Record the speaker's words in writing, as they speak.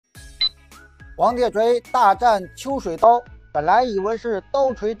王铁锤大战秋水刀，本来以为是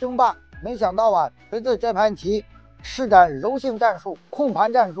刀锤争霸，没想到啊，锤子这盘棋施展柔性战术、控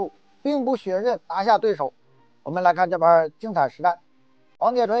盘战术，兵不血刃拿下对手。我们来看这盘精彩实战。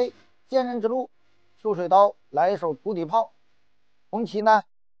王铁锤坚韧之路，秋水刀来一手主底炮，红棋呢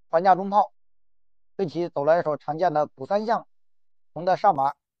传家中炮，黑棋走了一手常见的补三象，红的上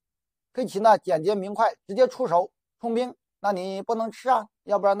马，黑棋呢简洁明快，直接出手冲兵。那你不能吃啊，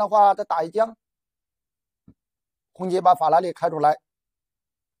要不然的话再打一将。红棋把法拉利开出来，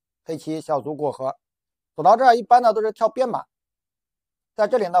黑棋小卒过河，走到这儿一般呢都是跳边马，在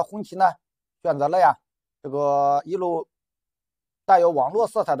这里呢红棋呢选择了呀这个一路带有网络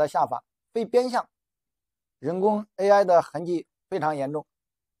色彩的下法，飞边象，人工 AI 的痕迹非常严重。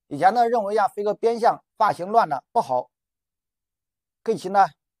以前呢认为呀飞个边象发型乱了不好，黑棋呢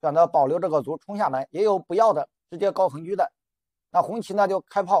选择保留这个卒冲下来，也有不要的直接高横车的。那红棋呢就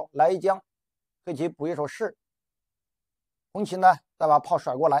开炮来一将，黑棋补一手士，红棋呢再把炮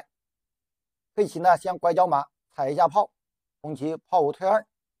甩过来，黑棋呢先拐角马踩一下炮，红棋炮5退2，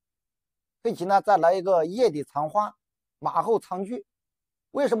黑棋呢再来一个叶底藏花，马后藏车。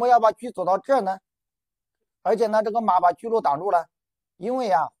为什么要把车走到这儿呢？而且呢这个马把车路挡住了，因为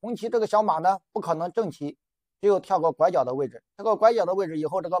啊红棋这个小马呢不可能正棋，只有跳个拐角的位置，这个拐角的位置以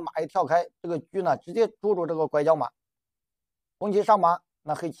后这个马一跳开，这个车呢直接捉住这个拐角马。红棋上马，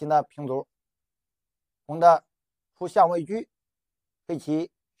那黑棋呢平卒，红的出象位车，黑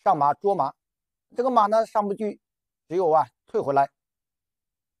棋上马捉马，这个马呢上不去，只有啊退回来。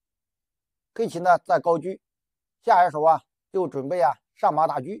黑棋呢再高车，下一手啊就准备啊上马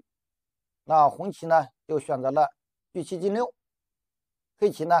打车，那红棋呢就选择了车7进6，黑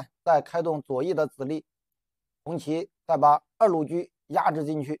棋呢再开动左翼的子力，红棋再把2路车压制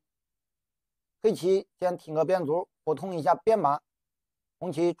进去，黑棋先挺个边卒，活通一下边马，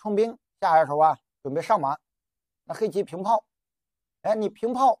红棋冲兵，下一手啊准备上马，那黑棋平炮，哎，你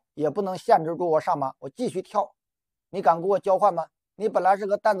平炮也不能限制住我上马，我继续跳，你敢跟我交换吗？你本来是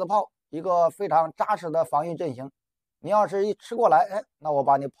个担子炮，一个非常扎实的防御阵型，你要是一吃过来，哎，那我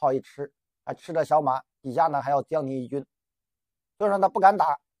把你炮一吃，还吃着小马，底下呢还要将你一军，所以说他不敢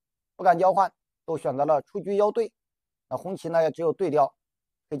打，不敢交换，都选择了出车腰对，那红棋呢也只有对调，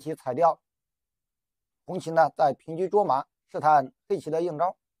黑棋踩掉，红棋呢在平车捉马，试探黑棋的应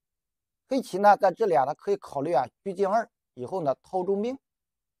招。黑棋呢在这里啊，他可以考虑啊车进2，以后呢掏中兵。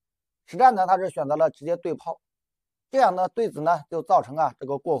实战呢他是选择了直接对炮，这样呢对子呢就造成啊这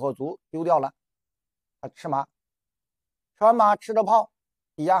个过河卒丢掉了，他吃马，吃完马吃着炮，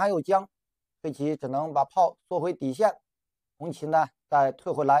底下还有将，黑棋只能把炮缩回底线，红棋呢再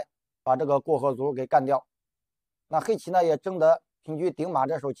退回来把这个过河卒给干掉。那黑棋呢也争得平车顶马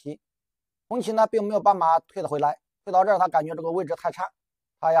这手棋，红棋呢并没有把马退回来，退到这儿他感觉这个位置太差，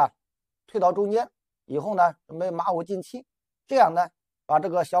他呀退到中间以后呢准备马5进7，这样呢把这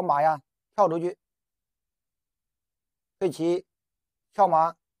个小马呀跳出去，黑棋跳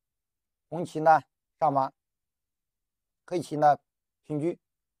马，红棋呢上马，黑棋呢平车，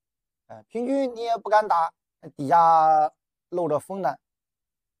平车你也不敢打，底下漏着风呢，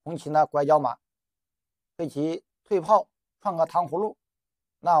红棋呢拐角马，黑棋退炮串个糖葫芦，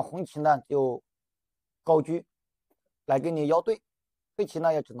那红棋呢就高车来给你腰对，黑棋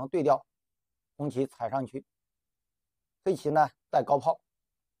呢也只能对调，红棋踩上去，黑棋呢再高炮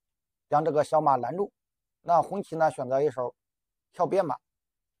将这个小马拦住，那红棋呢选择一手跳边马，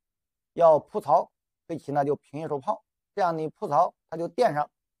要扑曹，黑棋呢就平一手炮，这样你扑曹他就垫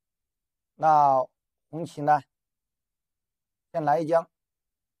上，那红棋呢先来一将，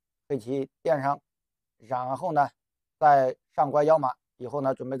黑棋垫上，然后呢再上拐角马，以后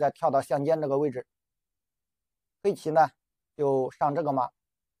呢准备再跳到象间这个位置，黑棋呢就上这个马，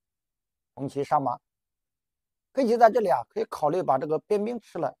红棋上马，黑棋在这里啊可以考虑把这个边兵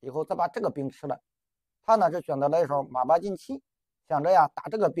吃了，以后再把这个兵吃了，他呢是选择了一手马8进7，想着呀打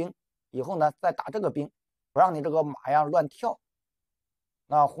这个兵，以后呢再打这个兵，不让你这个马呀乱跳。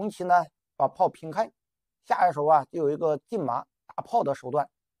那红棋呢把炮平开，下一手啊就有一个进马打炮的手段，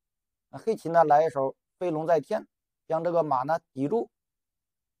那黑棋呢来一手飞龙在天，将这个马呢抵住，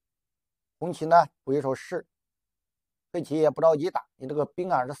红棋呢补一手士，黑棋也不着急打，你这个兵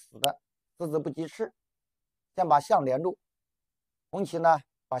啊是死的，字字不及吃，先把象连住，红棋呢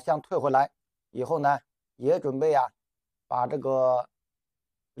把象退回来，以后呢也准备啊把这个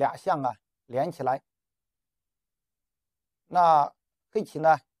俩象啊连起来。那黑棋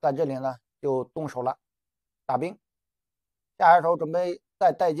呢在这里呢就动手了，打兵，下一手准备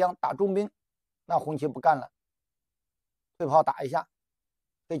再带将打中兵，那红棋不干了，退炮打一下，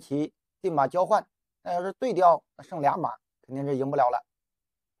黑棋进马交换，那要是对调，那剩俩马肯定是赢不了了。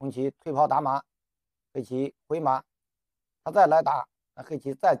红棋退炮打马，黑棋回马，他再来打，那黑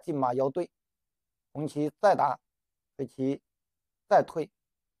棋再进马腰对，红棋再打，黑棋再退，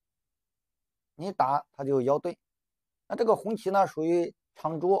你打他就腰对。那这个红棋呢属于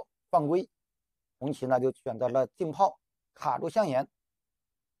长捉犯规，红棋呢就选择了进炮卡住象眼。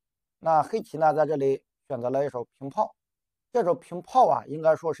那黑棋呢在这里选择了一手平炮，这手平炮啊应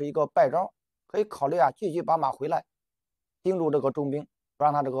该说是一个败招，可以考虑啊继续把马回来，盯住这个中兵，不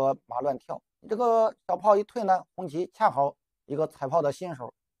让他这个马乱跳。这个小炮一退呢，红棋恰好一个踩炮的新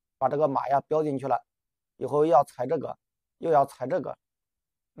手，把这个马呀标进去了，以后要踩这个又要踩这个，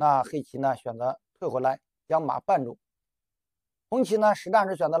那黑棋呢选择退回来将马绊住。红棋呢实战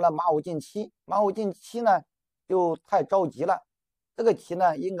是选择了马五进七，马五进七呢就太着急了，这个棋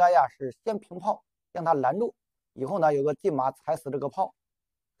呢应该呀是先平炮将它拦住，以后呢有个进马踩死这个炮，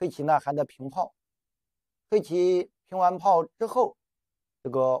黑棋呢还得平炮。黑棋平完炮之后，这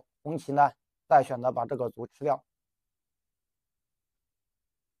个红棋呢再选择把这个卒吃掉，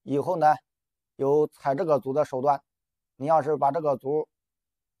以后呢有踩这个卒的手段，你要是把这个卒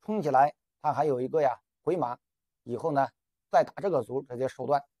冲起来，它还有一个呀回马，以后呢再打这个卒，这些手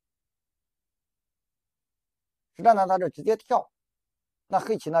段。实战呢他是直接跳，那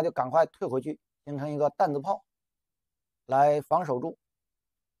黑棋呢就赶快退回去，形成一个担子炮来防守住。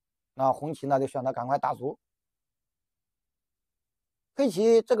那红棋呢就选择赶快打卒。黑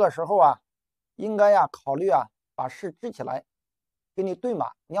棋这个时候啊应该呀考虑啊把士支起来给你对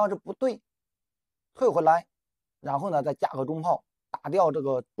马，你要是不对退回来，然后呢再加个中炮打掉这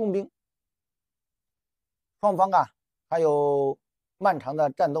个中兵。双方啊还有漫长的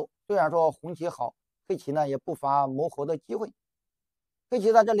战斗，虽然说红棋好，黑棋呢也不乏谋活的机会。黑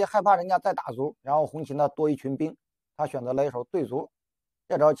棋在这里害怕人家再打卒，然后红棋呢多一群兵，他选择了一手对卒。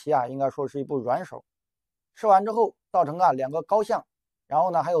这招棋啊应该说是一步软手，吃完之后造成啊两个高象，然后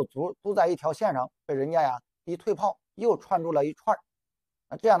呢还有卒都在一条线上，被人家呀一退炮又串住了一串，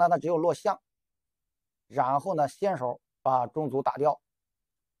那这样呢他只有落象，然后呢先手把中卒打掉。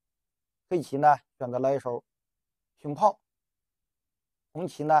黑棋呢选择了一手平炮，红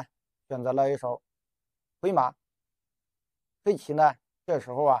棋呢选择了一手回马，黑棋呢这时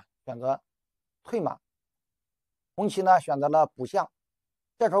候啊选择退马，红棋呢选择了补象。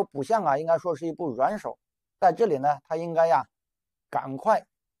这时候补象啊应该说是一步软手，在这里呢他应该呀赶快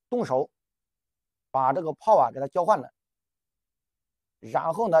动手把这个炮啊给它交换了，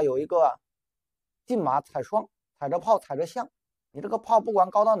然后呢有一个进马踩双，踩着炮踩着象，你这个炮不管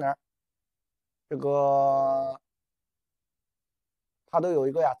高到哪儿，这个它都有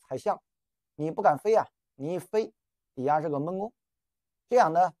一个呀踩象，你不敢飞啊，你一飞底下是个闷弓，这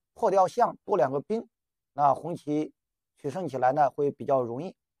样呢破掉象多两个兵，那红棋取胜起来呢会比较容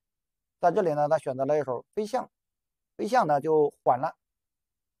易。在这里呢他选择了一手飞象，飞象呢就缓了。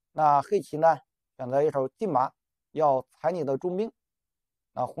那黑棋呢选择一手进马要踩你的中兵，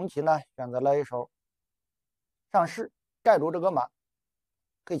那红棋呢选择了一手上士盖住这个马，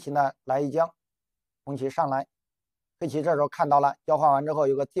黑棋呢来一将，红棋上来，黑棋这时候看到了交换完之后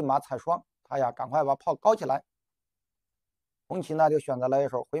有个进马踩双，他呀赶快把炮高起来，红棋呢就选择了一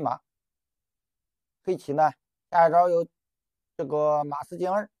手回马，黑棋呢下一招有这个马四进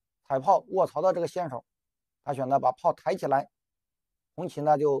二踩炮卧槽的这个先手，他选择把炮抬起来，红棋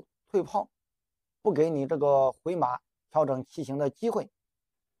呢就退炮，不给你这个回马调整棋形的机会。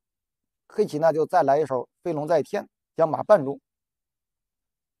黑棋呢就再来一手飞龙在天，将马绊住，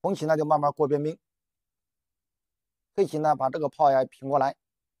红棋呢就慢慢过边兵，黑棋呢把这个炮呀平过来，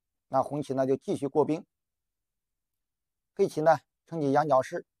那红棋呢就继续过兵，黑棋呢撑起羊角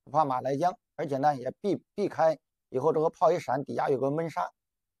式，不怕马来将，而且呢也避开以后这个炮一闪底下有个闷杀，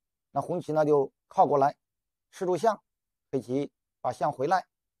那红棋呢就靠过来吃住象，黑棋把象回来，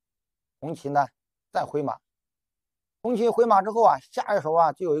红棋呢再回马，红棋回马之后啊下一手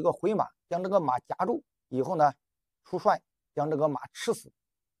啊就有一个回马将这个马夹住，以后呢出帅将这个马吃死，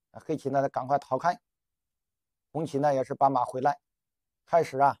黑棋呢赶快逃开，红棋呢也是把马回来，开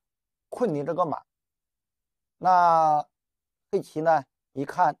始啊困你这个马。那黑棋呢一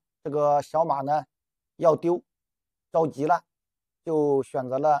看这个小马呢要丢，着急了，就选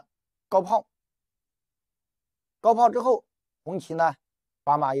择了高炮。高炮之后，红棋呢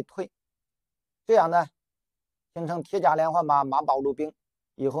把马一退，这样呢形成铁甲连环马，马保住兵，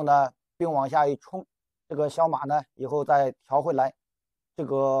以后呢兵往下一冲，这个小马呢以后再调回来，这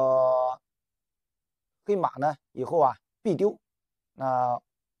个黑马呢以后啊必丢。那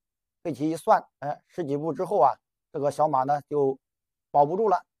黑棋一算，十几步之后啊，这个小马呢就保不住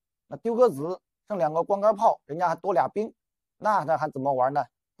了，那丢个子剩两个光杆炮，人家还多俩兵，那他还怎么玩呢？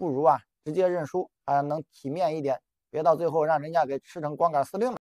不如啊直接认输，能体面一点，别到最后让人家给吃成光杆司令了。